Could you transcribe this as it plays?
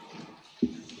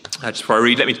Just before I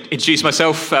read, let me introduce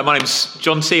myself. My name's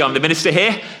Jonty. I'm the minister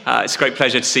here. It's a great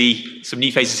pleasure to see some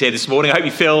new faces here this morning. I hope you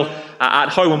feel at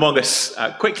home among us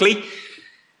quickly.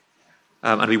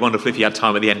 And it'd be wonderful if you had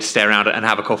time at the end to stay around and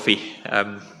have a coffee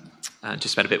and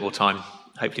just spend a bit more time,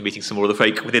 hopefully meeting some more of the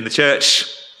folk within the church.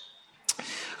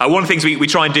 One of the things we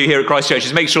try and do here at Christ Church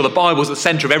is make sure the Bible's at the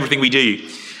centre of everything we do.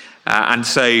 And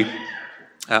so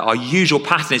our usual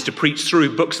pattern is to preach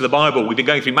through books of the Bible. We've been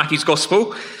going through Matthew's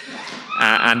Gospel.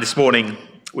 And this morning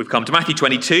we've come to Matthew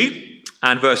 22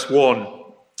 and verse 1.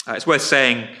 It's worth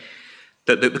saying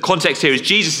that the context here is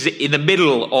Jesus is in the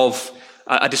middle of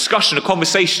a discussion, a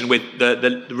conversation with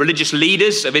the religious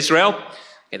leaders of Israel,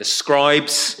 the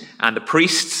scribes and the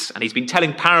priests, and he's been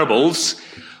telling parables,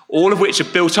 all of which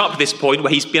are built up to this point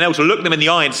where he's been able to look them in the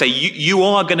eye and say, you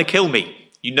are going to kill me.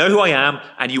 You know who I am,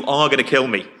 and you are going to kill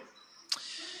me.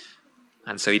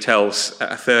 And so he tells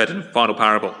a third and final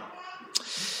parable.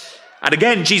 And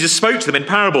again, Jesus spoke to them in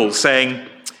parables, saying,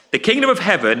 "The kingdom of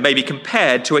heaven may be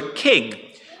compared to a king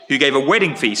who gave a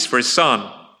wedding feast for his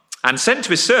son, and sent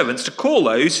to his servants to call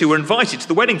those who were invited to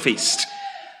the wedding feast.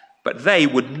 But they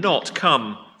would not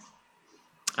come.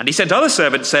 And he sent other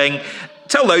servants, saying,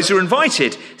 'Tell those who are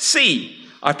invited, see,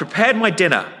 I've prepared my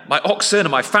dinner. My oxen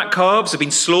and my fat calves have been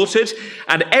slaughtered,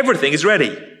 and everything is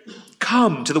ready.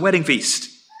 Come to the wedding feast.'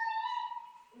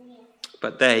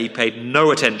 But they paid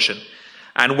no attention,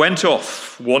 and went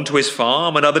off, one to his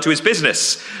farm, another to his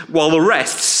business, while the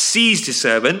rest seized his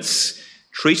servants,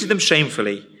 treated them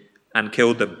shamefully, and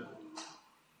killed them.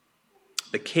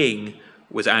 The king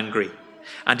was angry,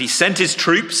 and he sent his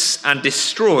troops and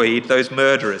destroyed those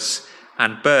murderers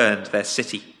and burned their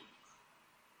city.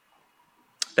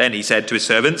 Then he said to his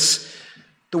servants,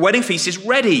 'The wedding feast is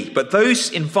ready, but those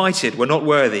invited were not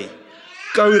worthy.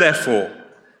 Go, therefore,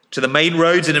 to the main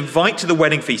roads and invite to the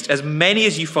wedding feast as many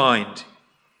as you find.'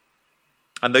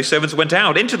 And those servants went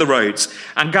out into the roads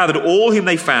and gathered all whom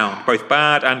they found, both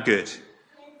bad and good.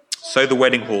 So the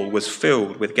wedding hall was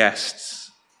filled with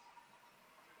guests.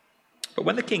 But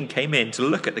when the king came in to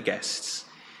look at the guests,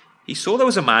 he saw there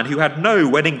was a man who had no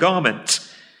wedding garment.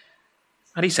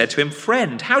 And he said to him,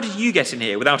 'Friend, how did you get in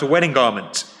here without a wedding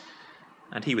garment?'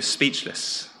 And he was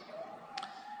speechless.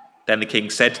 Then the king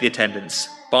said to the attendants,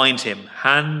 'Bind him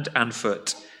hand and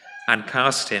foot and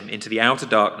cast him into the outer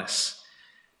darkness.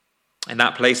 In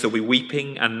that place there will be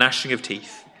weeping and gnashing of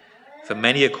teeth, for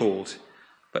many are called,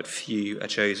 but few are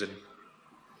chosen.'"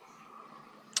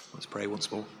 Let's pray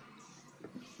once more.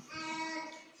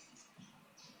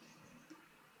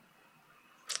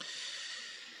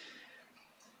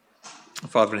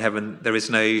 Father in heaven, there is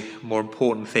no more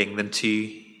important thing than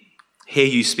to hear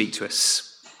you speak to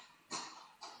us.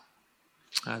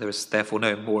 There is therefore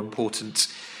no more important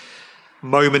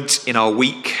moment in our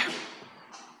week.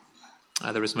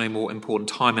 There is no more important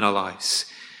time in our lives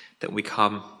that we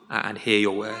come and hear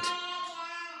your word.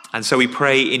 And so we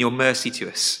pray in your mercy to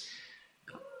us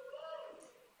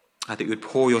that you would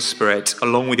pour your spirit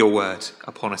along with your word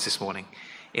upon us this morning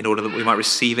in order that we might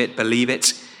receive it, believe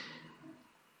it,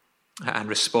 and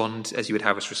respond as you would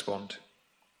have us respond.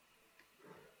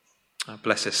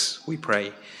 Bless us, we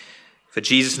pray. For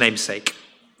Jesus' name's sake,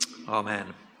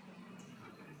 amen.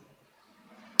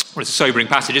 Well, it's a sobering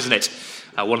passage, isn't it?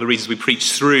 One of the reasons we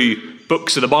preach through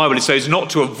books of the Bible is so as not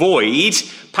to avoid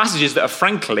passages that are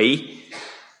frankly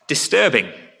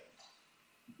disturbing.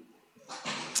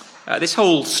 This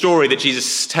whole story that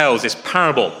Jesus tells, this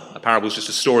parable, a parable is just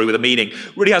a story with a meaning,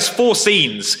 really has 4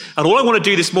 scenes. And all I want to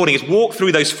do this morning is walk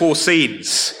through those 4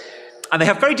 scenes. And they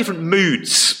have very different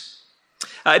moods.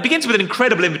 It begins with an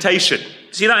incredible invitation.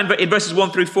 See that in verses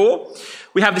 1 through 4?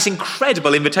 We have this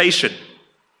incredible invitation.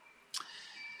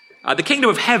 The kingdom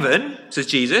of heaven, says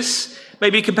Jesus, may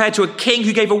be compared to a king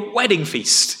who gave a wedding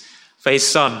feast for his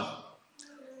son.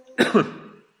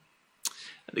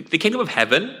 The kingdom of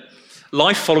heaven,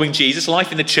 life following Jesus,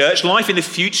 life in the church, life in the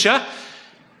future,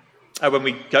 when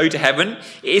we go to heaven,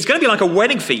 is going to be like a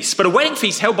wedding feast, but a wedding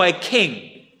feast held by a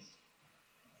king.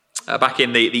 Back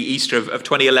in the Easter of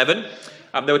 2011,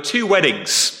 there were 2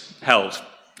 weddings held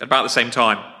at about the same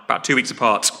time, about 2 weeks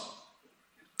apart.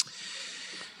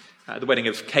 The wedding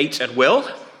of Kate and Will,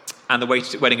 and the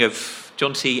wedding of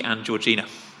Jonty and Georgina.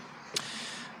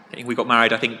 We got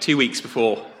married, 2 weeks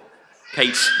before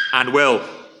Kate and Will.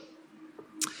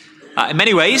 In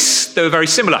many ways, they were very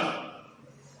similar.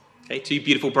 2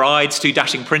 beautiful brides, 2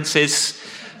 dashing princes,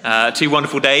 2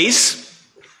 wonderful days.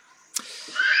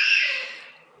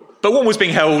 But one was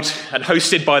being held and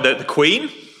hosted by the Queen,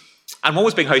 and one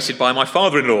was being hosted by my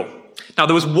father-in-law. Now,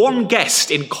 there was one guest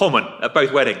in common at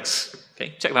both weddings.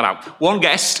 Okay, check that out. One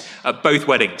guest at both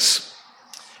weddings.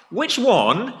 Which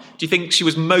one do you think she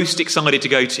was most excited to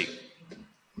go to?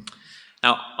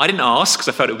 Now, I didn't ask because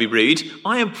I felt it would be rude.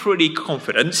 I am pretty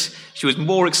confident she was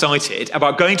more excited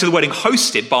about going to the wedding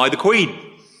hosted by the Queen,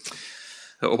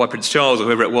 or by Prince Charles, or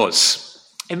whoever it was.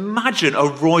 Imagine a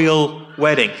royal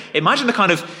wedding. Imagine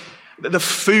the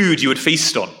food you would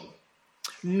feast on.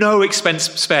 No expense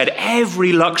spared,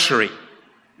 every luxury.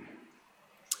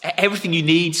 Everything you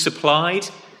need supplied.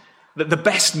 The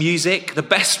best music, the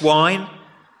best wine.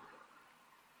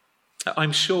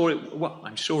 I'm sure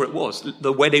it was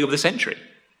the wedding of the century.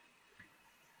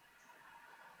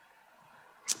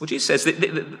 Well, Jesus says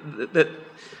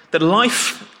that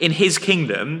life in his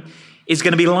kingdom is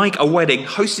going to be like a wedding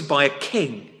hosted by a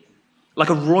king, like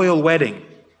a royal wedding.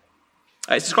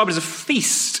 It's described as a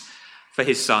feast for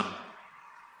his son.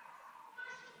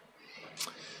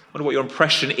 I wonder what your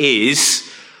impression is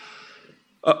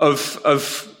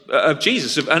of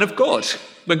Jesus and of God.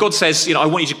 When God says, I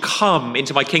want you to come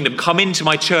into my kingdom, come into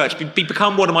my church,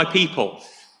 become one of my people.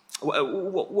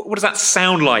 What does that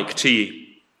sound like to you?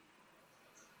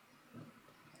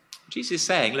 Jesus is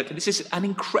saying, look, this is an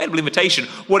incredible invitation.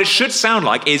 What it should sound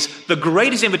like is the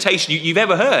greatest invitation you've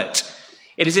ever heard.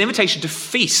 It is an invitation to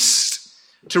feast,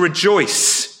 to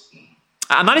rejoice.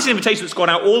 And that is an invitation that's gone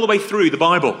out all the way through the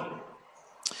Bible.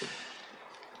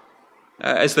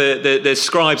 As the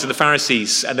scribes and the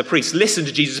Pharisees and the priests listened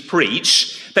to Jesus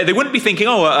preach, they wouldn't be thinking,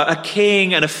 a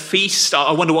king and a feast,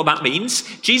 I wonder what that means.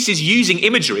 Jesus is using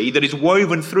imagery that is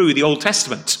woven through the Old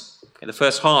Testament, in the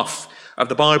first half of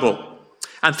the Bible.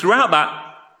 And throughout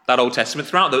that Old Testament,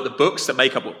 throughout the books that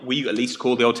make up what we at least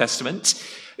call the Old Testament,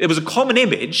 there was a common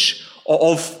image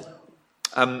of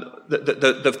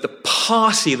the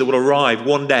party that would arrive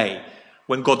one day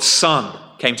when God's Son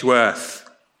came to earth.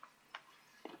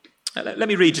 Let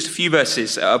me read just a few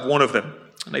verses of one of them.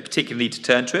 I may particularly need to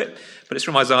turn to it, but it's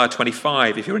from Isaiah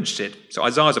 25, if you're interested. So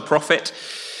Isaiah's a prophet,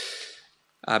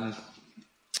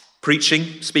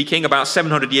 speaking about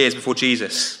 700 years before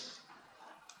Jesus.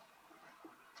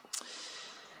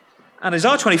 And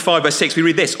Isaiah 25, verse 6, we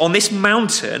read this: "On this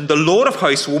mountain, the Lord of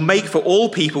hosts will make for all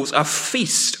peoples a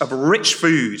feast of rich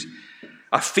food,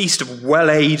 a feast of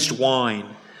well-aged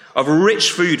wine, of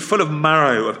rich food full of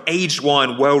marrow, of aged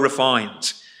wine well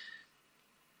refined."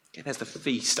 Okay, there's the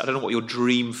feast. I don't know what your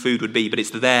dream food would be, but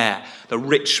it's there. The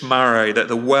rich marrow,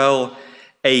 the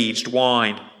well-aged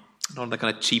wine. Not the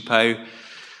kind of cheapo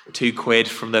 £2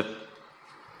 from the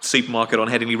supermarket on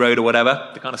Headingley Road or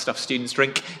whatever, the kind of stuff students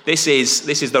drink. This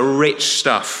is the rich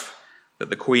stuff that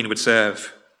the Queen would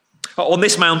serve. On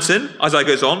this mountain, Isaiah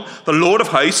goes on, the Lord of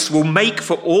hosts will make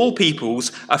for all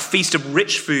peoples a feast of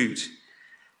rich food,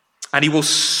 and he will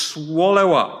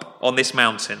swallow up on this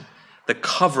mountain the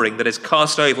covering that is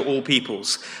cast over all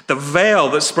peoples, the veil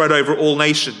that spread over all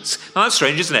nations. Now that's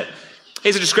strange, isn't it?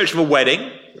 Here's a description of a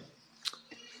wedding.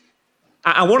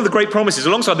 And one of the great promises,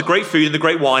 alongside the great food and the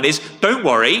great wine, is don't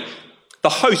worry, the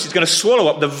host is going to swallow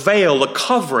up the veil, the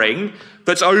covering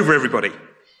that's over everybody.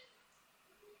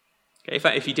 Okay, in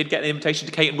fact, if you did get an invitation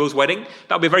to Kate and Will's wedding,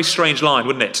 that would be a very strange line,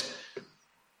 wouldn't it?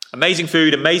 Amazing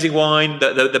food, amazing wine,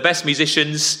 the best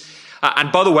musicians.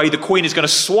 And by the way, the Queen is going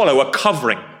to swallow a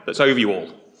covering that's over you all.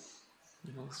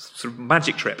 Sort of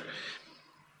magic trip.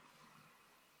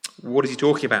 What is he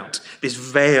talking about? This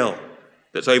veil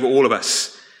that's over all of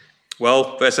us.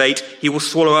 Well, verse 8, he will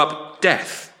swallow up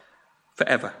death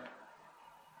forever.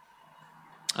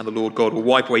 And the Lord God will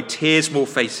wipe away tears from all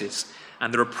faces,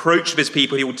 and the reproach of his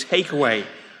people he will take away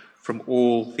from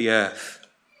all the earth.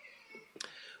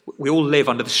 We all live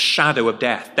under the shadow of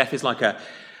death. Death is like a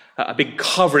big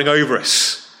covering over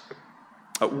us.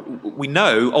 We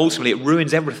know, ultimately, it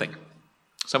ruins everything.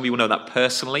 Some of you will know that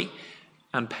personally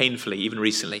and painfully, even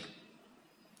recently.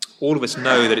 All of us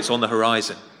know that it's on the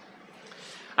horizon.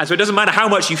 And so it doesn't matter how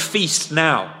much you feast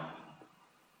now.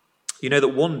 You know that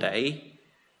one day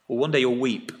you'll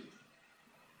weep.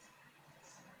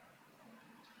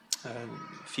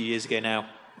 A few years ago now,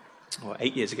 or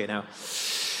 8 years ago now,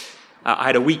 I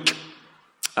had a week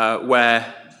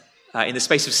where in the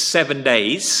space of 7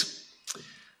 days,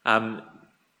 on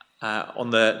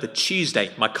the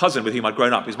Tuesday, my cousin with whom I'd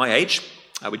grown up, he was my age,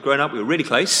 we'd grown up, we were really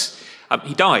close,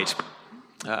 he died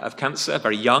of cancer,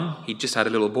 very young. He'd just had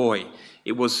a little boy.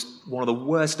 It was one of the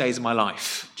worst days of my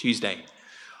life, Tuesday.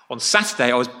 On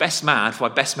Saturday, I was best man for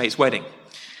my best mate's wedding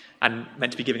and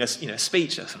meant to be giving us, a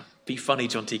speech. I thought, be funny,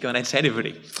 Jonty, go and entertain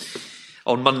everybody.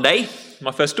 On Monday,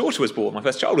 my first daughter was born. My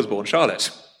first child was born, Charlotte.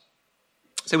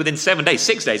 So within 7 days,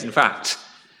 6 days, in fact,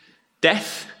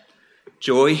 death,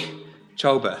 joy,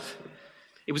 childbirth.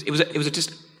 It was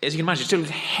just, as you can imagine, just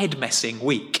a head-messing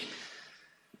week.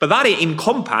 But that, in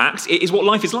compact, is what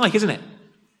life is like, isn't it?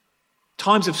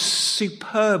 times of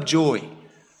superb joy,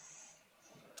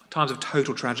 times of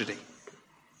total tragedy.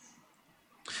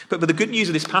 But the good news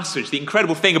of this passage, the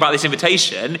incredible thing about this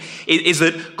invitation, is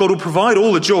that God will provide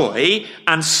all the joy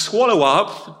and swallow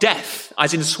up death,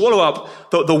 as in swallow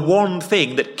up the one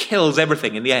thing that kills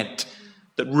everything in the end,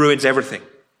 that ruins everything.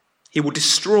 He will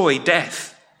destroy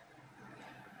death.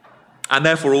 And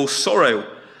therefore all sorrow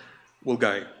will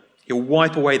go. He'll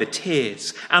wipe away the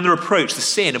tears and the reproach, the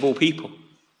sin of all people.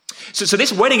 So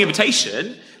this wedding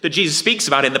invitation that Jesus speaks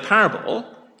about in the parable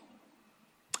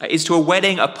is to a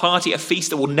wedding, a party, a feast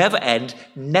that will never end,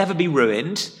 never be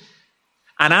ruined,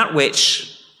 and at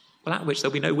which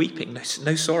there'll be no weeping,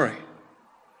 no sorrow.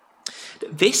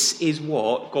 This is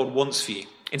what God wants for you.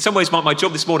 In some ways, my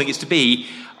job this morning is to be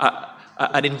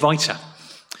an inviter.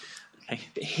 Okay?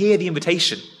 Hear the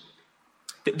invitation.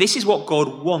 This is what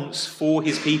God wants for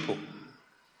his people.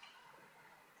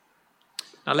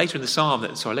 Now, later in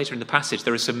the passage,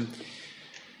 there are some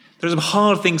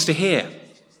hard things to hear.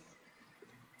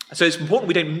 So it's important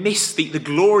we don't miss the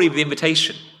glory of the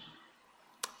invitation.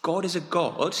 God is a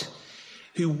God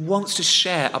who wants to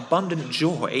share abundant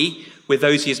joy with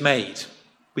those he has made,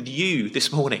 with you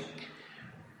this morning.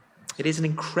 It is an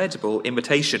incredible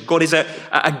invitation. God is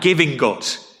a giving God.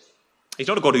 He's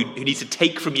not a God who needs to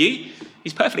take from you.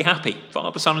 He's perfectly happy.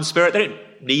 Father, Son, and Spirit, they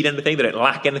don't need anything. They don't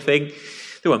lack anything.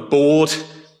 They weren't bored.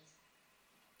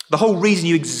 The whole reason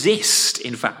you exist,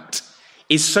 in fact,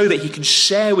 is so that he can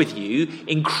share with you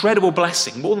incredible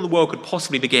blessing, more than the world could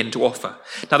possibly begin to offer.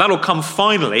 Now, that'll come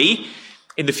finally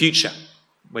in the future,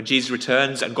 when Jesus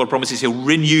returns and God promises he'll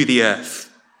renew the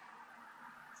earth.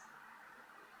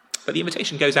 But the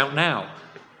invitation goes out now.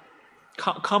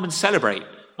 Come and celebrate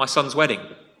my son's wedding.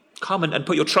 Come and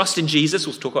put your trust in Jesus.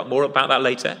 We'll talk more about that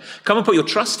later. Come and put your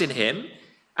trust in him,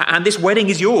 and this wedding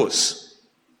is yours.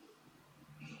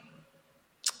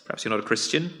 Perhaps you're not a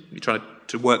Christian. You're trying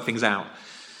to work things out.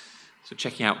 So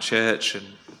checking out church and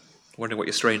wondering what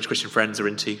your strange Christian friends are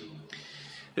into.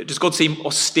 Does God seem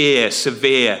austere,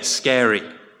 severe, scary?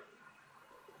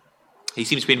 He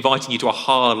seems to be inviting you to a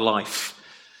hard life.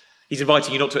 He's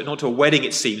inviting you not to a wedding,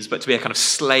 it seems, but to be a kind of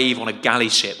slave on a galley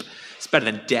ship. It's better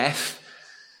than death,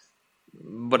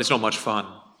 but it's not much fun.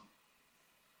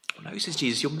 Oh no, says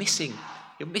Jesus, you're missing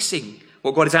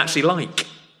what God is actually like.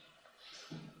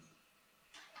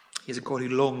 He's a God who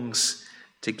longs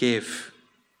to give.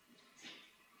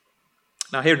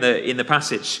 Now, here in the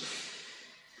passage,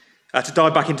 to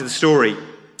dive back into the story,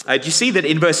 do you see that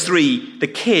in verse 3, the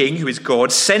king, who is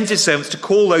God, sends his servants to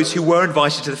call those who were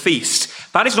invited to the feast?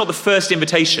 That is not the first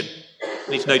invitation.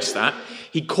 You need to notice that.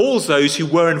 He calls those who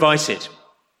were invited.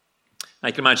 Now,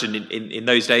 you can imagine in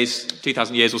those days,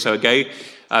 2,000 years or so ago,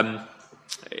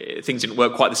 things didn't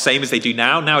work quite the same as they do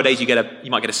now. Nowadays, you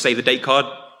might get a save the date card,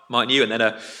 mightn't you? And then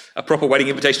a proper wedding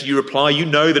invitation, you reply, you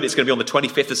know that it's going to be on the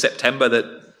 25th of September that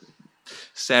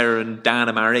Sarah and Dan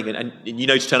are marrying, and you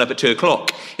know to turn up at 2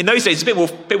 o'clock. In those days, it's a bit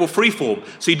more freeform.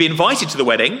 So you'd be invited to the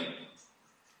wedding,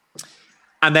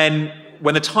 and then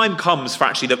when the time comes for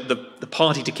actually the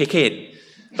party to kick in,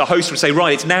 the host would say,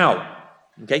 right, it's now.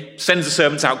 Okay, sends the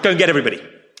servants out, go and get everybody.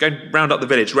 Go and round up the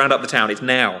village, round up the town, it's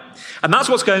now. And that's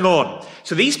what's going on.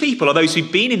 So these people are those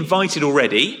who've been invited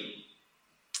already,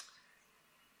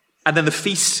 and then the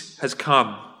feast has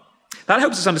come. That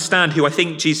helps us understand who I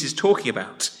think Jesus is talking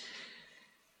about.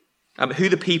 Who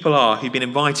the people are who've been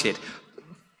invited.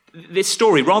 This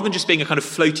story, rather than just being a kind of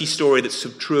floaty story that's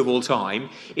true of all time,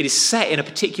 it is set in a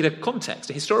particular context,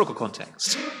 a historical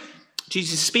context.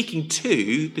 Jesus is speaking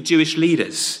to the Jewish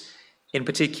leaders in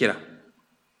particular.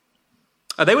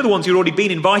 They were the ones who had already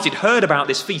been invited, heard about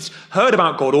this feast, heard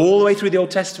about God all the way through the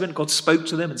Old Testament. God spoke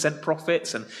to them and sent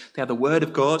prophets, and they had the word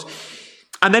of God.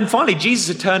 And then finally, Jesus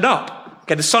had turned up.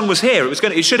 Okay, the son was here.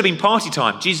 It should have been party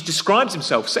time. Jesus describes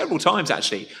himself several times,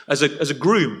 actually, as a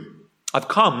groom. I've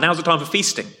come. Now's the time for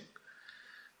feasting.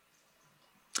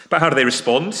 But how do they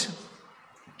respond?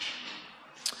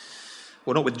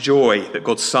 Well, not with joy that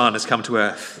God's Son has come to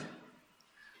earth,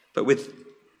 but with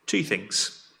two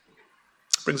things.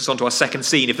 Brings us on to our second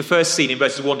scene. If the first scene in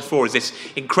verses 1 to 4 is this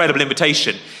incredible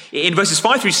invitation, in verses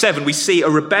 5 through 7, we see a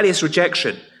rebellious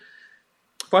rejection.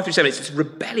 5 through 7, it's this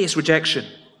rebellious rejection.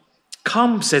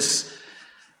 Come, says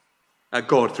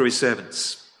God through his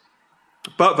servants.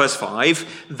 But verse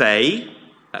 5, they,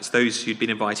 that's those who'd been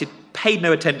invited, paid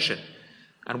no attention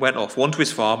and went off, one to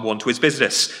his farm, one to his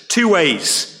business. 2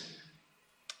 ways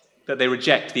that they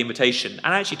reject the invitation.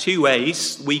 And actually 2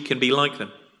 ways we can be like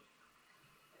them.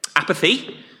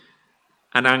 Apathy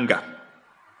and anger.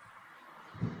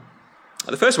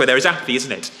 The first way there is apathy,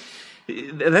 isn't it?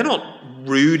 They're not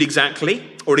rude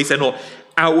exactly, or at least they're not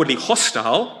outwardly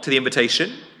hostile to the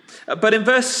invitation. But in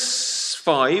verse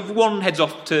 5, one heads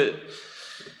off to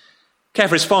care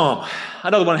for his farm.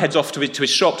 Another one heads off to his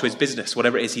shop, to his business,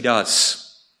 whatever it is he does.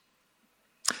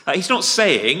 He's not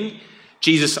saying,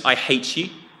 Jesus, I hate you.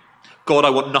 God, I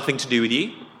want nothing to do with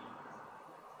you.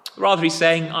 Rather, he's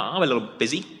saying, I'm a little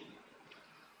busy.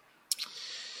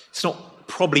 It's not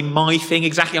probably my thing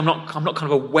exactly. I'm not kind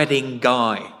of a wedding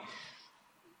guy.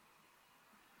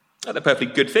 They're perfectly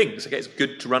good things. Okay, it's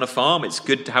good to run a farm. It's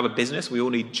good to have a business. We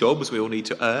all need jobs. We all need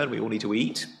to earn. We all need to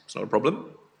eat. It's not a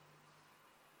problem.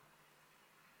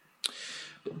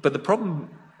 But the problem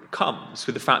comes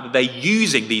with the fact that they're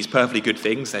using these perfectly good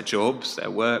things, their jobs, their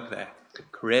work, their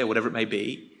career, whatever it may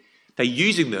be, they're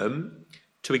using them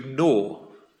to ignore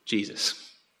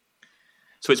Jesus.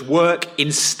 So it's work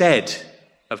instead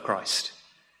of Christ.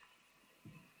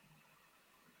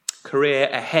 Career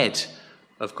ahead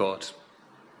of God.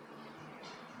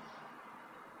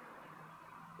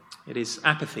 It is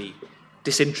apathy,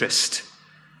 disinterest.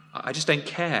 I just don't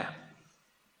care.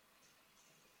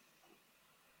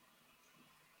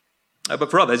 But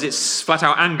for others, it's flat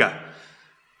out anger.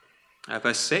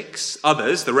 Verse 6,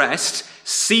 others, the rest,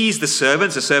 seize the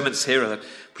servants. The servants here are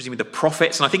presumably the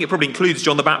prophets, and I think it probably includes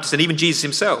John the Baptist and even Jesus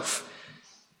himself,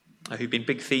 who've been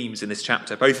big themes in this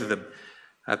chapter. Both of them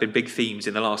have been big themes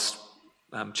in the last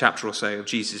chapter or so of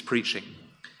Jesus' preaching.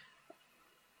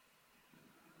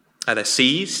 They're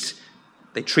seized,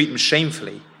 they treat them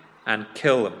shamefully and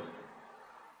kill them.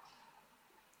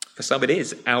 For some it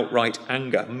is outright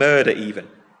anger, murder even.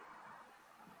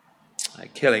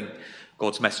 Killing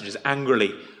God's messengers,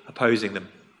 angrily opposing them.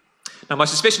 Now my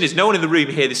suspicion is no one in the room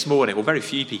here this morning, or very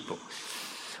few people,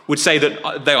 would say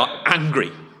that they are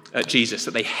angry at Jesus,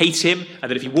 that they hate him,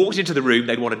 and that if he walked into the room,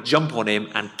 they'd want to jump on him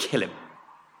and kill him.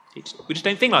 We just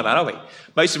don't think like that, are we?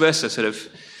 Most of us are sort of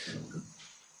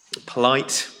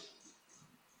polite,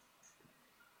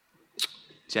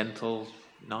 gentle,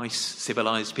 nice,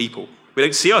 civilized people. We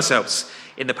don't see ourselves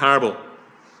in the parable.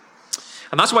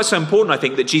 And that's why it's so important, I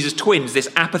think, that Jesus twins this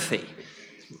apathy,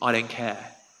 I don't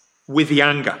care, with the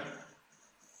anger.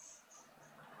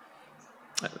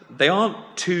 They aren't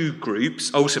two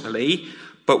groups, ultimately,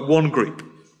 but one group.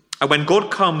 And when God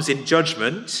comes in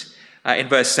judgment, in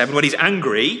verse 7, when he's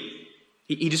angry,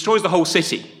 he destroys the whole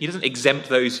city. He doesn't exempt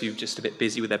those who are just a bit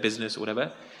busy with their business or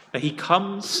whatever. No, he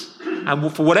comes,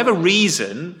 and for whatever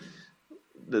reason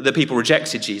the people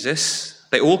rejected Jesus,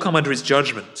 they all come under his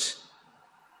judgment.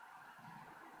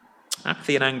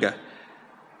 Apathy and anger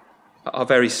are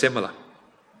very similar.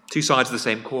 Two sides of the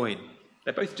same coin.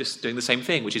 They're both just doing the same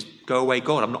thing, which is go away,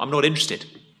 God. I'm not interested.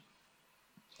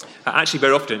 Actually,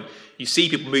 very often you see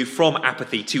people move from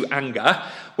apathy to anger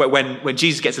when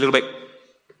Jesus gets a little bit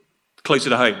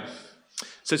closer to home.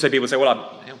 So people say,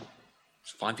 well,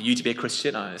 it's fine for you to be a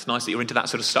Christian. It's nice that you're into that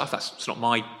sort of stuff. It's not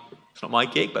my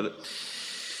gig, but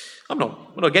I'm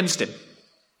not against him.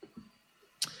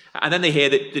 And then they hear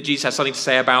that Jesus has something to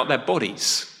say about their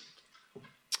bodies.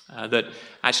 That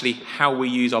actually how we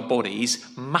use our bodies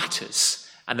matters.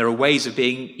 And there are ways of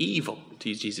being evil, to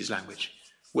use Jesus' language,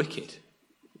 wicked,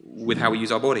 with how we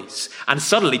use our bodies. And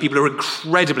suddenly people are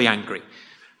incredibly angry,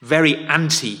 very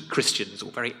anti-Christians,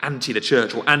 or very anti the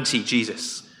church, or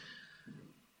anti-Jesus.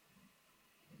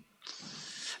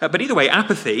 But either way,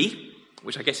 apathy,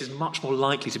 which I guess is much more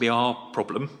likely to be our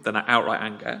problem than that outright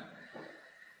anger,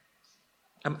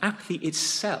 apathy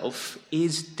itself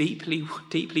is deeply,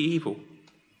 deeply evil.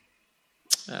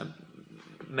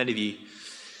 Many of you,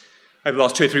 over the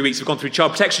last 2 or 3 weeks, have gone through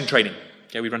child protection training.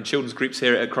 We run children's groups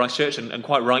here at Christchurch, and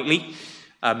quite rightly,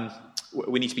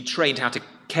 we need to be trained how to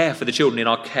care for the children in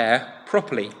our care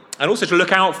properly, and also to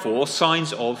look out for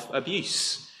signs of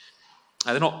abuse.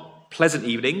 They're not pleasant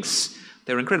evenings.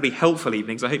 They're incredibly helpful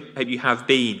evenings. I hope you have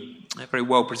been. They're very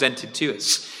well presented to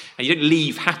us. And you don't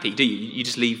leave happy, do you? You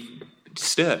just leave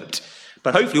disturbed.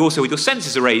 But hopefully also with your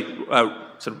senses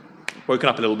sort of woken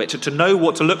up a little bit to know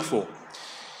what to look for.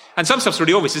 And some stuff's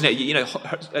really obvious, isn't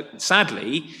it?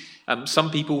 Sadly,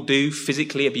 some people do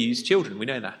physically abuse children. We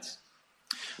know that.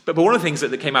 But one of the things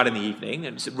that came out in the evening,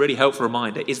 and it's a really helpful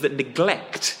reminder, is that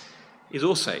neglect is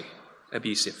also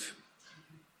abusive.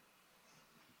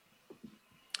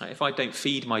 If I don't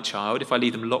feed my child, if I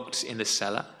leave them locked in the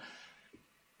cellar,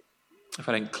 if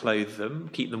I don't clothe them,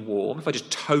 keep them warm, if I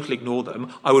just totally ignore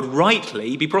them, I would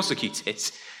rightly be prosecuted.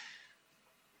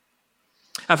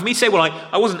 And for me to say, well,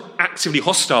 I wasn't actively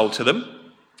hostile to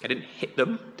them, I didn't hit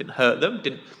them, didn't hurt them,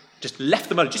 didn't just left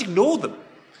them alone, just ignored them,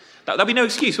 that'd be no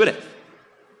excuse, would it?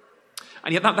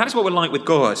 And yet that is what we're like with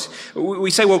God. We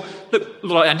say, well, look,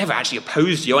 Lord, I never actually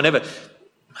opposed you, I never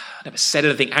said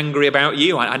anything angry about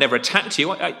you, I never attacked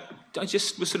you, I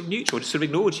just was sort of neutral, just sort of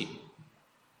ignored you.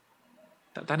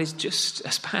 That is just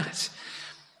as bad.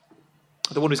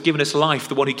 The one who's given us life,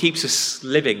 the one who keeps us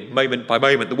living moment by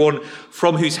moment, the one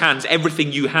from whose hands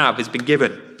everything you have has been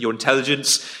given. Your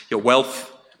intelligence, your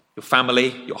wealth, your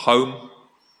family, your home,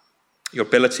 your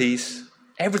abilities.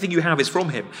 Everything you have is from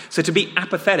him. So to be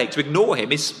apathetic, to ignore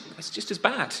him, is just as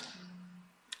bad.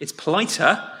 It's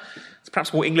politer, it's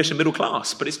perhaps more English and middle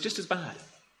class, but it's just as bad.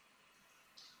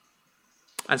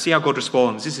 And see how God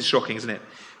responds. This is shocking, isn't it?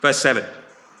 Verse 7.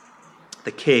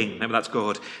 The king, remember that's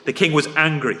God, the king was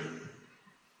angry,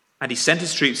 and he sent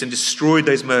his troops and destroyed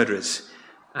those murderers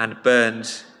and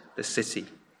burned the city.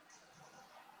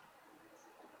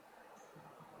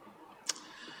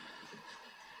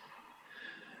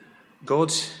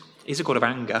 God is a God of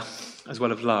anger as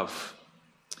well as love.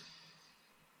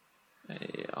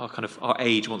 Our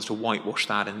age wants to whitewash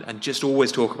that and just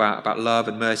always talk about love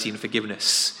and mercy and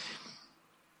forgiveness.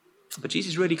 But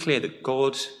Jesus is really clear that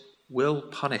God will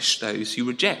punish those who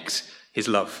reject his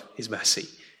love, his mercy,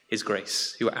 his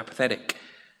grace, who are apathetic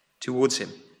towards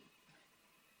him.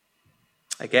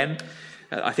 Again,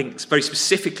 I think very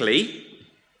specifically,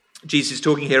 Jesus is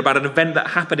talking here about an event that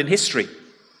happened in history.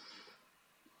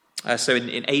 So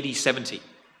in AD 70,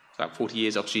 about 40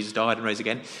 years after Jesus died and rose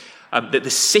again, that the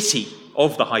city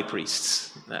of the high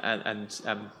priests and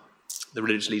the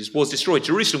religious leaders was destroyed.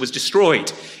 Jerusalem was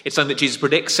destroyed. It's something that Jesus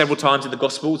predicts several times in the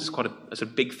Gospels. It's quite a sort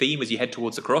of big theme as you head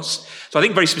towards the cross. So I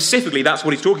think very specifically that's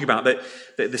what he's talking about, that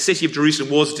the city of Jerusalem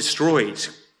was destroyed.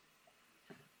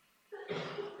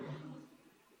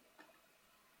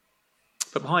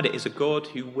 But behind it is a God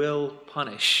who will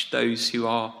punish those who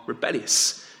are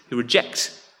rebellious, who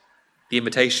reject the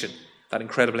invitation, that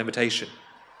incredible invitation.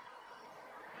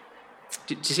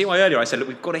 Do you see why earlier I said, look,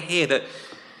 we've got to hear that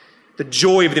the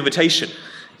joy of the invitation.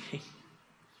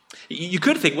 You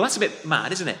could think, well, that's a bit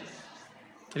mad, isn't it?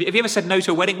 Have you ever said no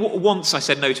to a wedding? Once I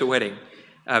said no to a wedding.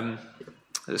 A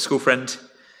school friend,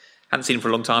 hadn't seen him for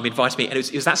a long time, he invited me, and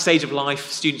it was that stage of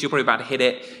life, students, you're probably about to hit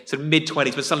it, sort of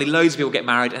mid-20s, but suddenly loads of people get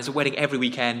married, and there's a wedding every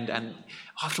weekend, and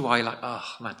after a while you're like, oh,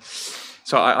 man.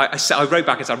 So I wrote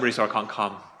back and said, I'm really sorry I can't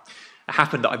come. It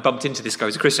happened that I bumped into this guy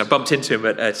who's a Christian. I bumped into him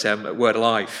at Word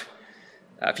Alive.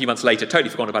 A few months later, totally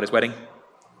forgotten about his wedding.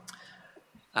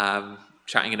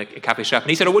 Chatting in a cafe shop, and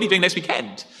he said, "Oh, what are you doing next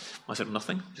weekend?" I said,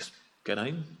 "Nothing, just going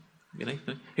home." He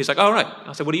was like, "Oh, right."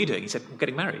 I said, "What are you doing?" He said, "I'm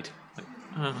getting married." Like,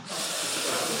 oh.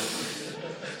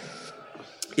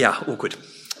 Yeah, awkward.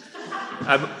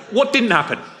 What didn't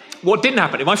happen?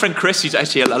 My friend Chris, who's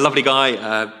actually a lovely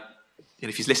guy.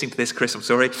 If he's listening to this, Chris, I'm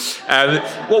sorry.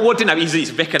 What didn't happen? He's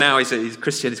a vicar now. He's a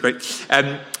Christian. He's great.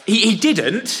 He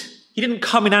didn't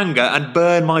come in anger and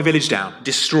burn my village down,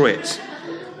 destroy it.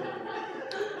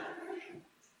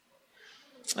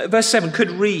 Verse 7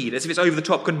 could read as if it's over the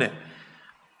top, couldn't it?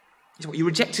 You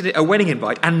rejected a wedding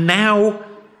invite, and now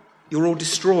you're all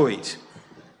destroyed.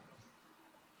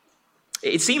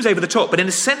 It seems over the top, but in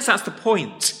a sense that's the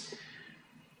point.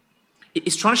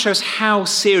 It's trying to show us how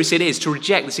serious it is to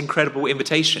reject this incredible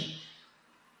invitation.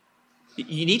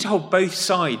 You need to hold both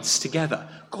sides together.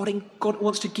 God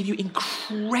wants to give you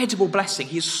incredible blessing.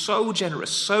 He is so generous,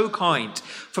 so kind.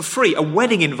 For free, a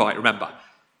wedding invite, remember.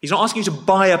 He's not asking you to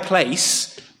buy a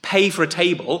place, pay for a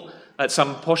table at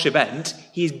some posh event.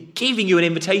 He is giving you an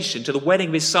invitation to the wedding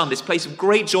of his son, this place of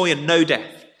great joy and no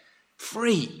death.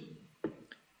 Free.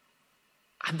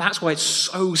 And that's why it's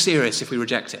so serious if we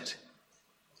reject it.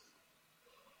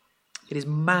 It is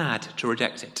mad to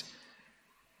reject it.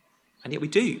 And yet we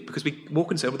do, because we're more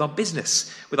concerned with our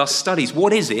business, with our studies.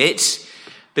 What is it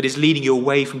that is leading you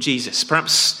away from Jesus?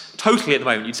 Perhaps totally at the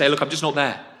moment you'd say, look, I'm just not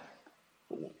there.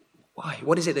 Why?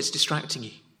 What is it that's distracting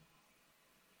you?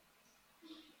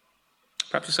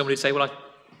 Perhaps you're somebody who'd say, well,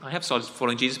 I have started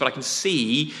following Jesus, but I can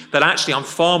see that actually I'm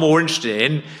far more interested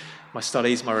in my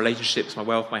studies, my relationships, my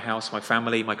wealth, my house, my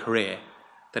family, my career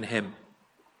than him.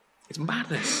 It's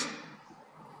madness.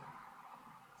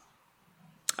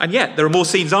 And yet, there are more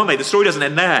scenes, aren't they? The story doesn't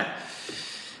end there.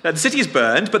 The city is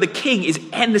burned, but the king is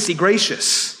endlessly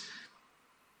gracious.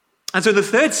 And so in the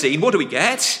third scene, what do we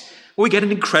get? Well, we get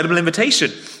an incredible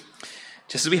invitation.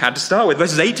 Just as we had to start with.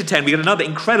 Verses 8 to 10, we get another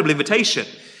incredible invitation.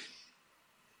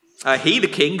 He, the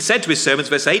king, said to his servants,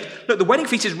 verse 8, look, the wedding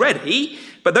feast is ready,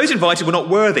 but those invited were not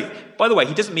worthy. By the way,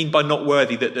 he doesn't mean by not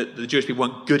worthy that the Jewish people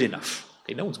weren't good enough.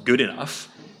 Okay, no one's good enough.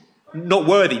 Not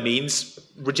worthy means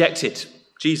rejected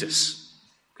Jesus.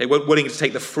 Okay, weren't willing to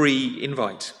take the free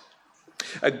invite.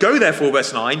 Go therefore,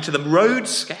 verse 9, to the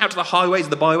roads, get out to the highways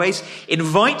and the byways,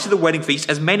 invite to the wedding feast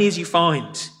as many as you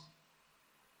find.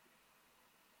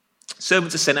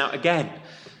 Servants are sent out again.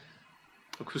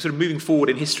 We're sort of moving forward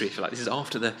in history, if you like. This is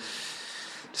after the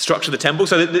destruction of the temple.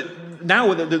 So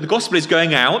now the gospel is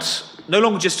going out, no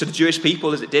longer just to the Jewish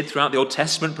people as it did throughout the Old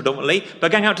Testament predominantly,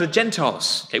 but going out to the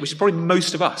Gentiles, okay, which is probably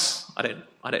most of us. I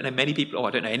don't know many people.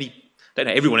 I don't know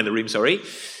everyone in the room, sorry.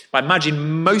 But I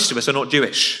imagine most of us are not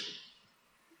Jewish.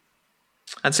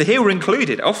 And so here we're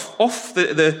included. Off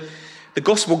the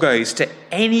gospel goes to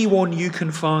anyone you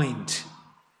can find.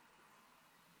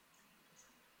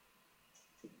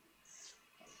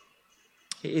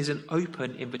 It is an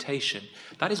open invitation.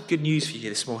 That is good news for you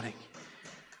this morning.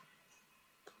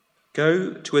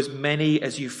 Go to as many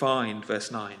as you find,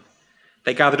 verse 9.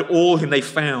 They gathered all whom they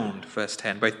found, verse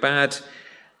 10, both bad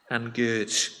and good.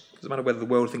 Doesn't matter whether the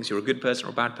world thinks you're a good person or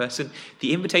a bad person.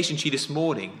 The invitation to you this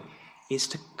morning is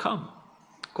to come.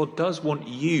 God does want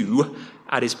you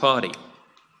at his party.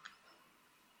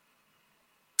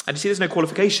 And you see, there's no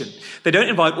qualification. They don't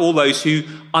invite all those who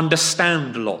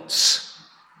understand lots.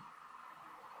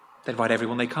 They invite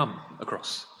everyone they come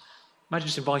across. Imagine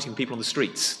just inviting people on the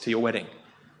streets to your wedding.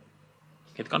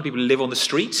 Okay, the kind of people who live on the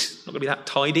street, not going to be that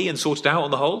tidy and sorted out on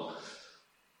the whole,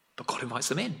 but God invites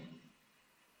them in.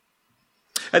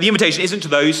 The invitation isn't to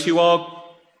those who are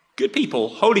good people,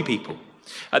 holy people.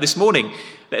 This morning,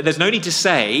 there's no need to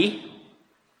say,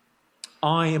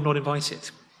 I am not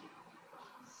invited.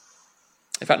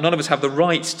 In fact, none of us have the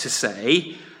right to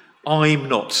say, I'm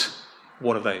not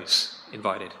one of those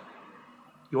invited.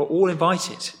 You are all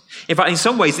invited. In fact, in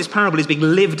some ways, this parable is being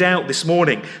lived out this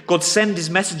morning. God sent his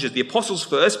messengers, the apostles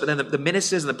first, but then the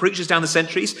ministers and the preachers down the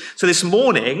centuries. So this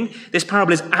morning, this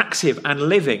parable is active and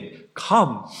living.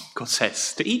 Come, God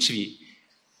says to each of you.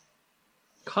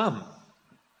 Come.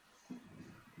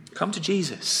 Come to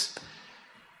Jesus.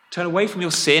 Turn away from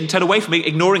your sin, turn away from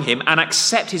ignoring him, and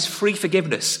accept his free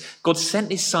forgiveness. God sent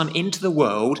his son into the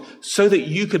world so that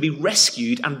you could be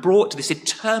rescued and brought to this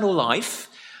eternal life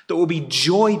that will be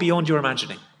joy beyond your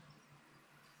imagining.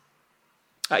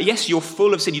 Yes, you're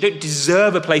full of sin. You don't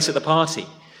deserve a place at the party.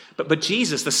 But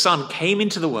Jesus, the Son, came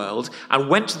into the world and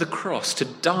went to the cross to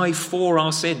die for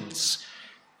our sins.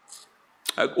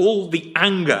 All the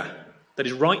anger that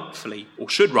is rightfully, or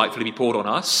should rightfully be poured on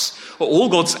us, or all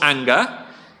God's anger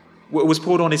was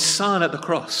poured on his Son at the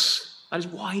cross. That is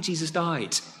why Jesus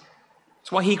died.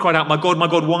 That's why he cried out, my God,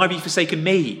 why have you forsaken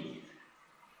me?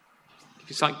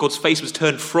 It's like God's face was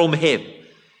turned from him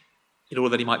in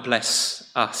order that he might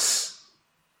bless us.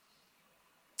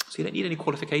 So you don't need any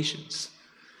qualifications.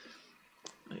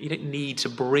 You don't need to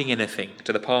bring anything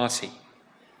to the party.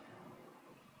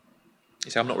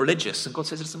 You say, I'm not religious. And God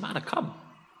says, it doesn't matter, come.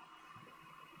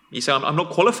 You say, I'm not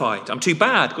qualified. I'm too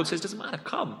bad. God says, it doesn't matter,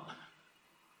 come.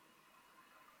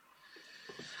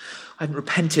 I haven't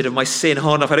repented of my sin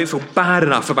hard enough. I don't feel bad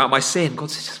enough about my sin.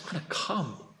 God says, it doesn't matter,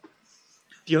 come.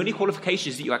 The only qualification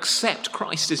is that you accept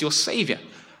Christ as your Saviour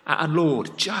and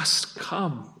Lord. Just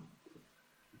come.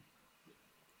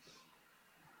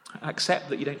 Accept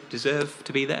that you don't deserve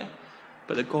to be there,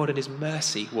 but that God in his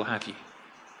mercy will have you.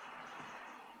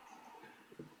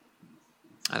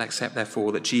 And accept,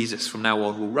 therefore, that Jesus from now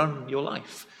on will run your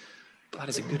life. That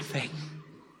is a good thing.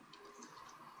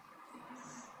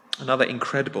 Another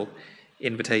incredible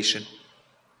invitation.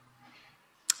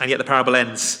 And yet the parable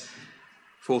ends,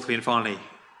 fourthly and finally,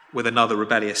 with another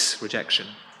rebellious rejection.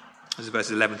 This is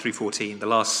verses 11 through 14, the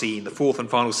last scene, the fourth and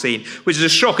final scene, which is a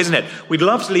shock, isn't it? We'd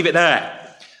love to leave it there.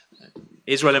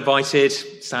 Israel invited,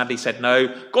 sadly said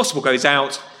no. Gospel goes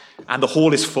out, and the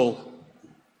hall is full.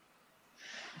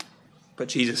 But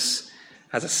Jesus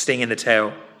has a sting in the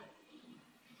tail.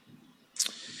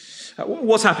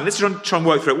 What's happening? Let's try and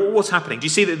work through it. What's happening? Do you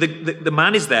see that the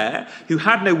man is there who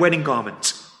had no wedding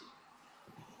garment?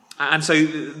 And so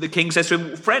the king says to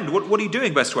him, friend, what are you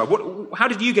doing, verse 12? How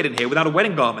did you get in here without a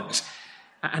wedding garment?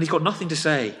 And he's got nothing to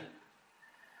say.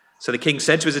 So the king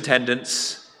said to his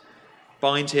attendants,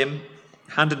 bind him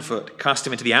hand and foot, cast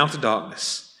him into the outer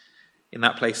darkness. In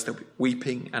that place there'll be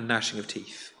weeping and gnashing of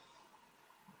teeth.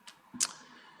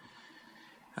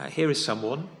 Here is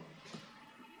someone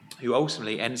who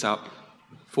ultimately ends up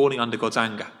falling under God's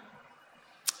anger.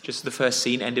 Just as the first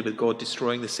scene ended with God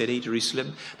destroying the city,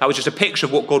 Jerusalem, that was just a picture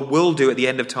of what God will do at the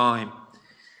end of time.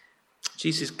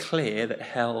 Jesus is clear that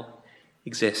hell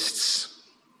exists.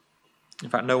 In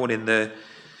fact, no one in the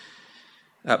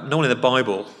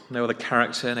Bible, no other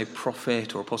character, no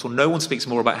prophet or apostle, no one speaks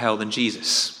more about hell than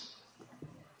Jesus.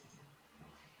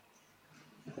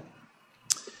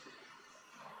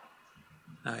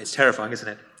 It's terrifying, isn't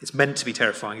it? It's meant to be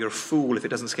terrifying. You're a fool if it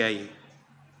doesn't scare you.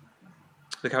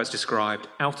 Look how it's described.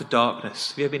 Outer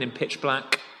darkness. Have you ever been in pitch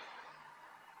black?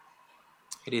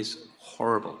 It is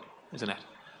horrible, isn't it?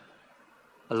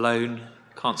 Alone,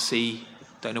 can't see,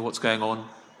 don't know what's going on.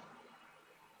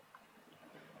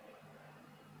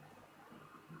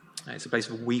 It's a place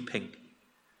of weeping,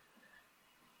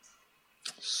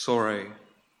 sorrow,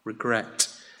 regret,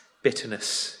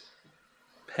 bitterness,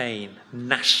 pain,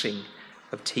 gnashing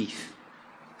of teeth.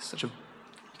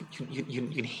 You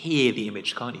can hear the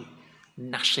image, can't you?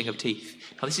 Gnashing of teeth.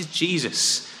 Now this is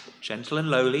Jesus, gentle and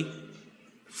lowly,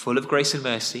 full of grace and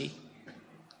mercy,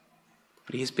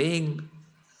 but he is being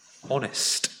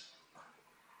honest.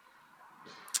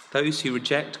 Those who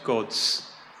reject God's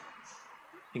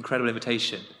incredible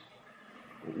invitation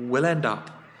will end up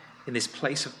in this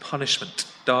place of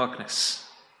punishment, darkness.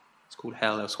 It's called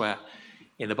hell elsewhere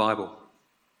in the Bible.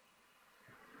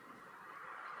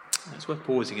 It's worth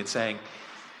pausing and saying,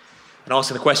 and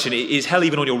asking the question, is hell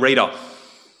even on your radar?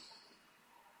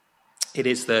 It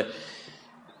is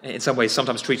in some ways,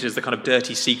 sometimes treated as the kind of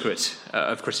dirty secret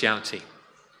of Christianity.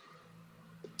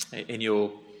 In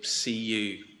your CU,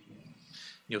 in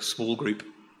your small group,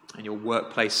 in your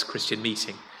workplace Christian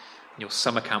meeting, in your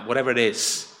summer camp, whatever it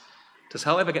is, does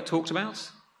hell ever get talked about?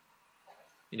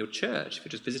 In your church, if you're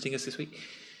just visiting us this week,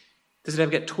 does it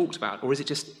ever get talked about, or is it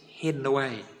just hidden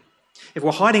away? If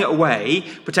we're hiding it away,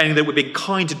 pretending that we're being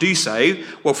kind to do so,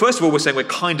 well, first of all, we're saying we're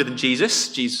kinder than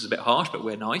Jesus. Jesus is a bit harsh, but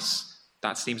we're nice.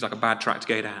 That seems like a bad track to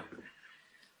go down.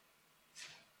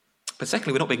 But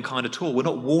secondly, we're not being kind at all. We're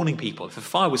not warning people. If a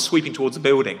fire was sweeping towards a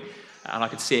building, and I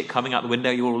could see it coming out the window,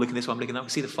 you're all looking this way, I'm looking that way, I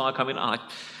can see the fire coming, I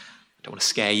don't want to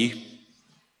scare you.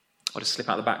 I'll just slip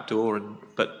out the back door,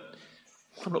 but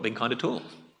I'm not being kind at all.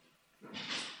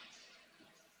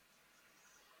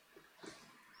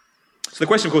 So the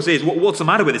question, of course, is, what's the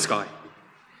matter with this guy?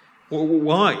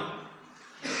 Why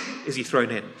is he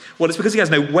thrown in? Well, it's because he has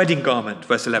no wedding garment,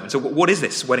 verse 11. So what is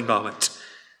this wedding garment?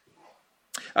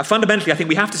 Fundamentally, I think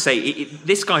we have to say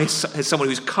this guy is someone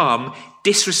who's come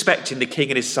disrespecting the king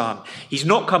and his son. He's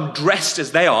not come dressed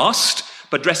as they asked,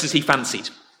 but dressed as he fancied.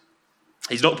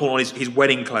 He's not put on his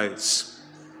wedding clothes.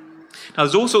 Now,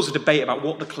 there's all sorts of debate about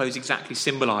what the clothes exactly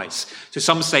symbolise. So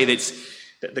some say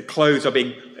that the clothes are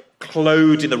being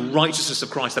clothed in the righteousness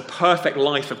of Christ, the perfect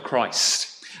life of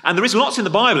Christ. And there is lots in the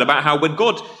Bible about how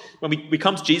when we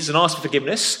come to Jesus and ask for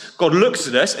forgiveness, God looks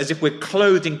at us as if we're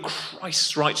clothed in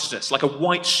Christ's righteousness, like a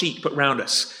white sheet put round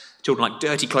us. Children like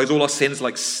dirty clothes, all our sins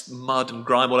like mud and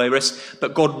grime all over us.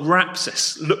 But God wraps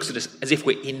us, looks at us as if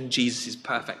we're in Jesus'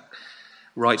 perfect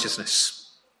righteousness.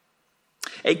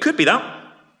 It could be that.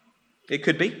 It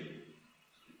could be.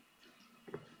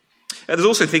 There's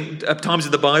also times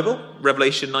in the Bible,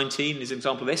 Revelation 19 is an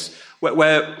example of this,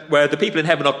 where the people in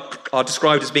heaven are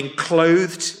described as being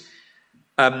clothed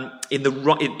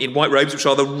in white robes, which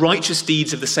are the righteous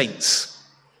deeds of the saints.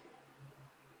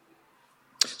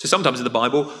 So sometimes in the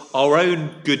Bible, our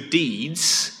own good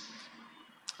deeds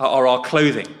are our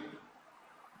clothing.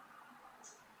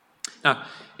 Now,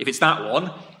 if it's that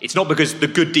one, it's not because the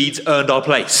good deeds earned our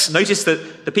place. Notice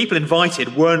that the people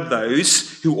invited weren't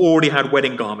those who already had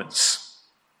wedding garments.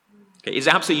 Okay, it's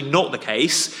absolutely not the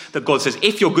case that God says,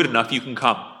 if you're good enough, you can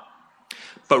come.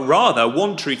 But rather,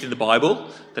 one truth in the Bible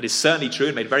that is certainly true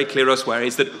and made very clear elsewhere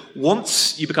is that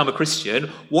once you become a Christian,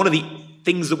 one of the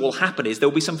things that will happen is there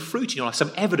will be some fruit in your life,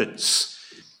 some evidence.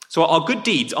 So our good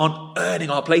deeds aren't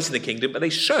earning our place in the kingdom, but they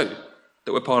show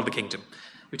that we're part of the kingdom.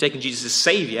 We've taken Jesus as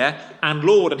Saviour and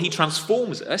Lord, and he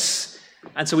transforms us,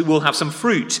 and so we will have some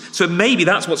fruit. So maybe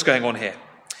that's what's going on here.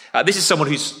 This is someone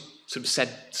who's sort of said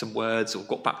some words or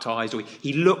got baptised, or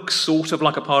he looks sort of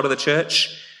like a part of the church,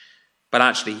 but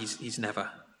actually he's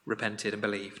never repented and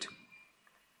believed.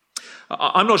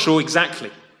 I'm not sure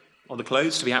exactly on the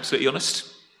clothes, to be absolutely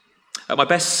honest. My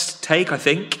best take, I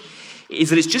think, is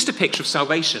that it's just a picture of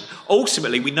salvation.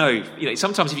 Ultimately, we know,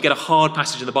 sometimes if you get a hard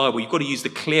passage in the Bible, you've got to use the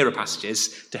clearer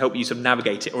passages to help you sort of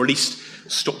navigate it, or at least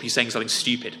stop you saying something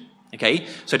stupid. Okay?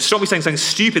 So to stop me saying something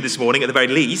stupid this morning, at the very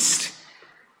least,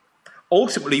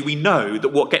 ultimately we know that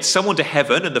what gets someone to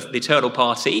heaven and the eternal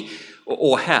party,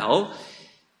 or hell,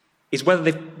 is whether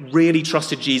they've really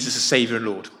trusted Jesus as Saviour and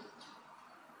Lord.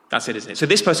 That's it, isn't it? So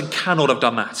this person cannot have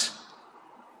done that.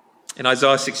 In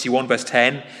Isaiah 61, verse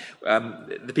 10,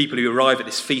 the people who arrive at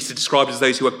this feast are described as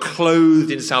those who are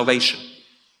clothed in salvation.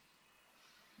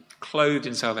 Clothed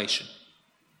in salvation.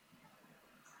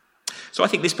 So I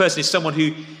think this person is someone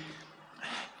who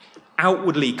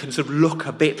outwardly can sort of look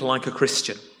a bit like a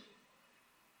Christian.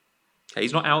 Okay,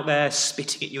 he's not out there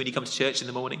spitting at you when you come to church in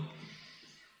the morning.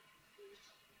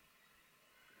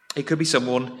 It could be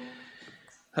someone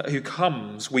who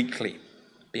comes weekly,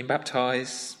 being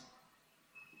baptised,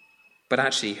 but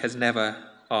actually has never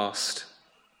asked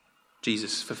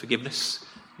Jesus for forgiveness,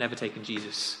 never taken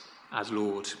Jesus as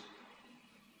Lord.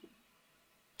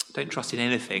 Don't trust in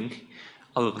anything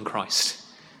other than Christ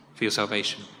for your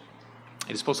salvation.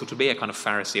 It is possible to be a kind of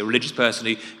Pharisee, a religious person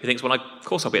who thinks, well, of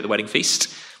course I'll be at the wedding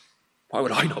feast. Why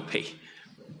would I not be?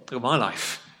 Look at my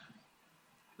life.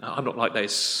 No, I'm not like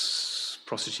those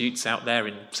prostitutes out there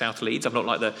in South Leeds. I'm not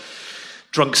like the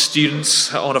drunk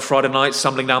students on a Friday night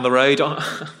stumbling down the road.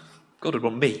 God would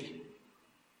want me.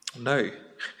 No,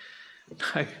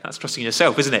 that's trusting in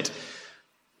yourself, isn't it?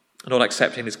 And not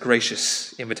accepting this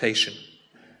gracious invitation.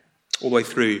 All the way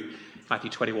through Matthew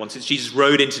 21, since Jesus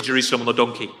rode into Jerusalem on the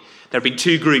donkey, there have been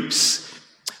two groups.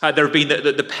 There have been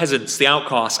the peasants, the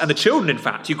outcasts, and the children, in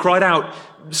fact, who cried out,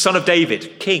 Son of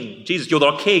David, King, Jesus, you're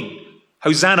our King.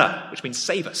 Hosanna, which means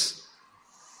save us.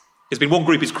 There's been one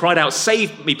group who's cried out,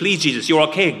 save me, please, Jesus, you're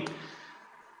our King.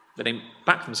 They didn't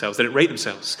back themselves, they didn't rate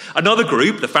themselves. Another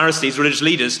group, the Pharisees, religious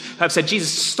leaders, have said,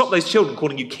 Jesus, stop those children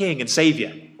calling you King and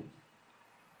Saviour.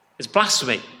 It's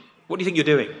blasphemy. What do you think you're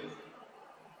doing?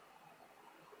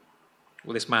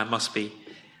 Well, this man must be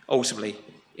ultimately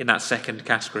in that second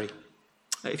category.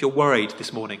 If you're worried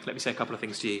this morning, let me say a couple of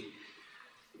things to you.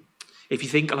 If you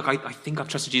think, look, I think I've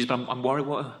trusted Jesus, but I'm worried,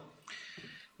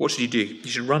 what should you do? You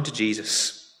should run to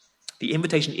Jesus. The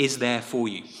invitation is there for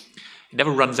you. It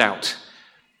never runs out.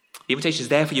 The invitation is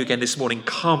there for you again this morning.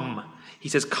 Come. He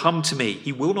says, come to me.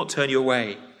 He will not turn you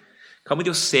away. Come with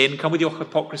your sin. Come with your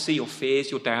hypocrisy, your fears,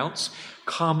 your doubts.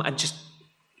 Come and just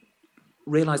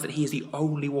realize that he is the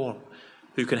only one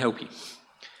who can help you.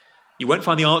 You won't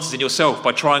find the answers in yourself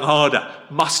by trying harder.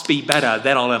 Must be better,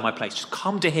 then I'll earn my place. Just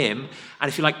come to him, and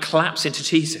if you like, collapse into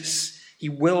Jesus. He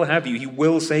will have you. He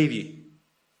will save you.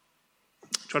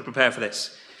 Try to prepare for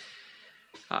this.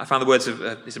 I found the words of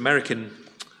this American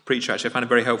preacher, actually, I found him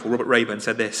very helpful. Robert Rayburn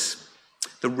said this: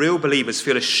 the real believers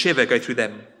feel a shiver go through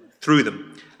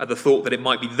them at the thought that it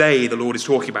might be they the Lord is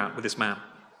talking about with this man.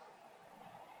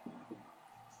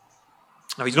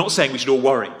 Now, he's not saying we should all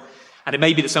worry. And it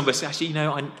may be that some of us say, actually,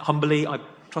 I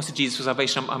trusted Jesus for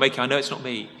salvation. I'm okay. I know it's not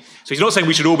me. So he's not saying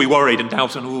we should all be worried and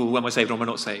doubt, am I saved or am I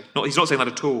not saved? He's not saying that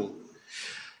at all.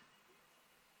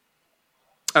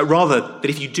 Rather, that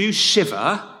if you do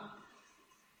shiver,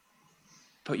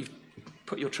 but you've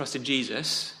put your trust in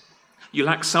Jesus, you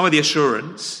lack some of the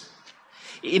assurance.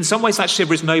 In some ways, that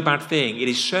shiver is no bad thing. It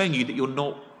is showing you that you're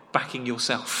not backing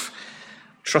yourself,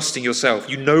 trusting yourself.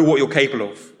 You know what you're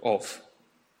capable of.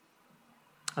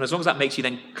 And as long as that makes you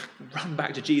then run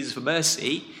back to Jesus for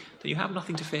mercy, then you have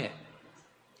nothing to fear.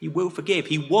 He will forgive.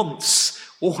 He wants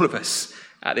all of us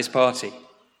at this party.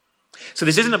 So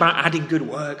this isn't about adding good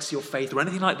works to your faith or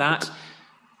anything like that.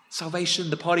 Salvation,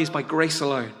 the party is by grace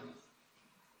alone.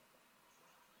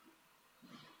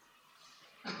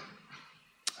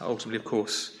 Ultimately, of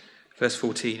course, verse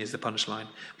 14 is the punchline.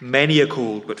 Many are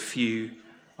called, but few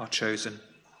are chosen.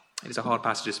 It is a hard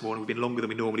passage this morning. We've been longer than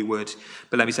we normally would.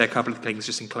 But let me say a couple of things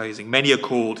just in closing. Many are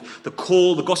called. The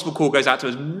gospel call goes out to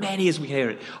as many as we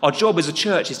hear it. Our job as a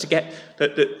church is to get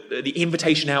the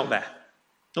invitation out there.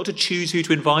 Not to choose who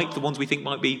to invite, the ones we think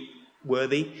might be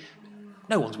worthy.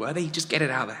 No one's worthy. Just get it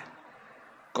out there.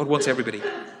 God wants everybody.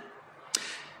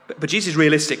 But Jesus is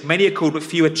realistic. Many are called, but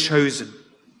few are chosen.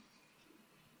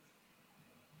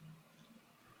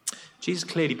 Jesus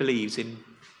clearly believes in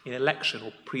election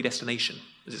or predestination,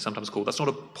 as it's sometimes called. That's not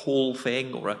a Paul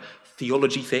thing or a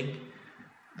theology thing.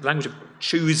 The language of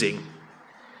choosing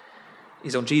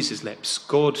is on Jesus' lips.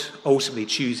 God ultimately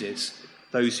chooses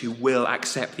those who will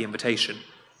accept the invitation.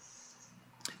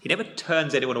 He never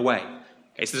turns anyone away.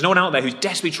 Okay, so there's no one out there who's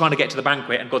desperately trying to get to the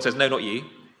banquet and God says, no, not you.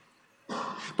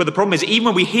 But the problem is, even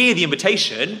when we hear the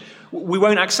invitation, we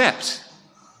won't accept.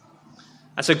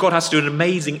 And so God has to do an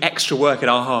amazing extra work in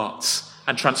our hearts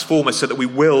and transform us so that we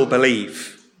will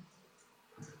believe.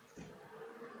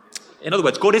 In other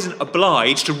words, God isn't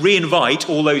obliged to re-invite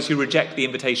all those who reject the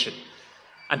invitation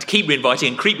and to keep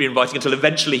re-inviting and keep re-inviting until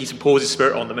eventually he pours his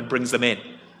spirit on them and brings them in.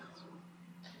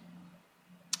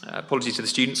 Apologies to the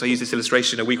students, I used this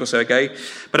illustration a week or so ago.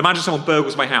 But imagine someone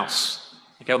burgles my house,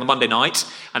 on the Monday night,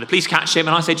 and the police catch him,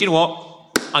 and I say, do you know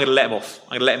what? I'm going to let him off.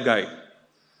 I'm going to let him go.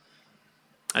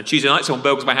 And Tuesday night, someone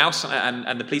burgles my house,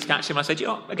 and the police catch him, and I say, do you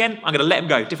know what? Again, I'm going to let him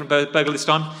go. Different burglar this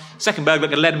time. Second burglar,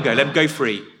 I'm going to let him go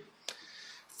free.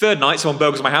 Third night, someone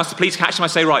burgles my house, the police catch him, I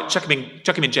say, right, chuck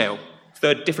him in jail.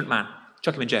 Third, different man,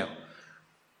 chuck him in jail.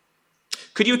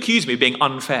 Could you accuse me of being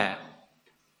unfair?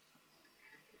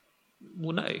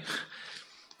 Well, no. I'm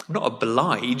not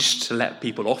obliged to let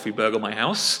people off who burgle my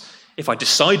house. If I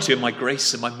decide to in my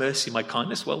grace and my mercy and my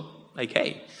kindness, well,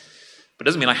 okay. But it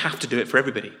doesn't mean I have to do it for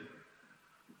everybody.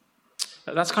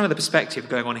 That's kind of the perspective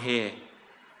going on here.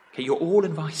 Okay, you're all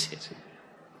invited.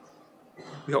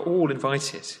 We are all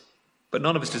invited, but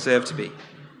none of us deserve to be.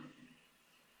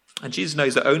 And Jesus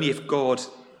knows that only if God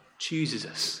chooses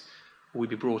us will we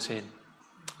be brought in.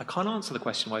 I can't answer the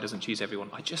question why he doesn't choose everyone.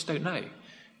 I just don't know.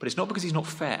 But it's not because he's not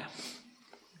fair.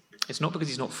 It's not because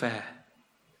he's not fair.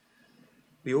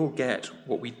 We all get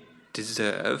what we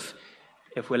deserve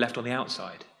if we're left on the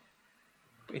outside.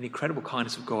 But in the incredible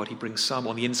kindness of God, he brings some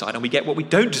on the inside, and we get what we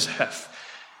don't deserve,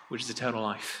 which is eternal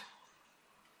life.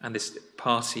 And this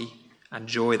party and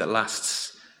joy that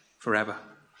lasts forever.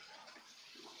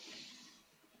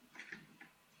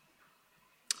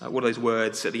 What are those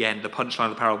words at the end, the punchline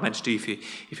of the parable, meant to do for you?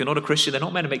 If you're not a Christian, they're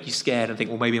not meant to make you scared and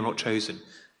think, well, maybe I'm not chosen.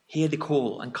 Hear the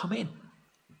call and come in.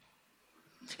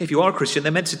 If you are a Christian,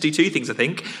 they're meant to do two things, I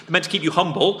think. They're meant to keep you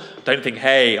humble. Don't think,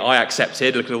 hey, I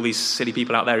accepted. Look at all these silly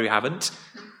people out there who haven't.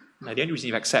 No, the only reason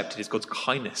you've accepted is God's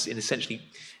kindness in essentially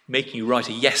making you write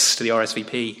a yes to the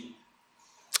RSVP.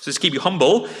 So it's to keep you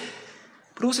humble,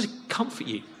 but also to comfort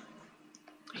you.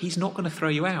 He's not going to throw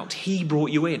you out. He brought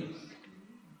you in.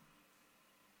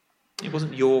 It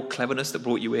wasn't your cleverness that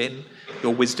brought you in,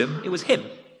 your wisdom. It was him.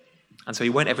 And so he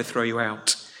won't ever throw you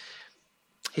out.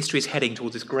 History is heading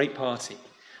towards this great party.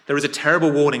 There is a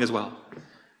terrible warning as well.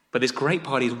 But this great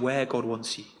party is where God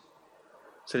wants you.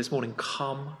 So this morning,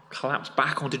 come, collapse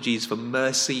back onto Jesus for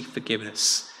mercy,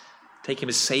 forgiveness. Take him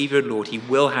as Saviour and Lord. He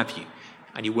will have you.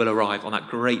 And you will arrive on that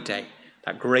great day,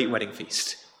 that great wedding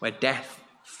feast, where death,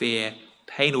 fear,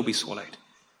 pain will be swallowed.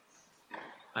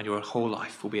 And your whole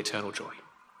life will be eternal joy.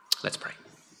 Let's pray.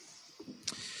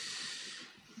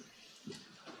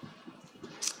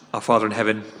 Our Father in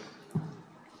heaven,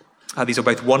 these are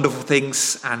both wonderful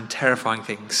things and terrifying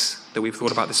things that we've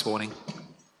thought about this morning.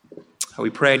 We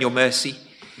pray in your mercy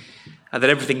that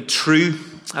everything true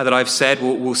that I've said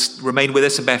will remain with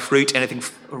us and bear fruit. Anything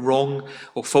wrong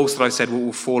or false that I've said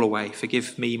will fall away.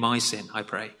 Forgive me my sin, I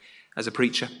pray, as a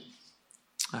preacher.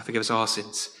 Forgive us our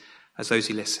sins as those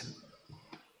who listen.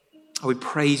 We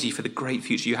praise you for the great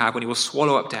future you have when you will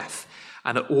swallow up death,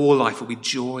 and that all life will be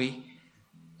joy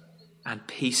and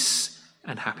peace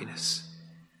and happiness.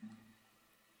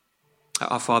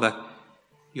 Our Father,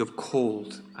 you have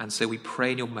called, and so we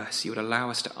pray in your mercy you would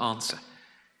allow us to answer.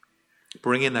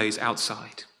 Bring in those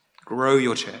outside. Grow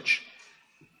your church.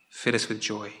 Fill us with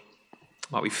joy.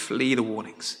 Might we flee the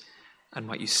warnings, and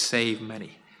might you save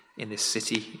many in this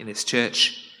city, in this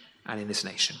church, and in this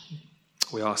nation.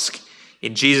 We ask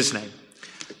in Jesus' name,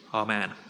 amen.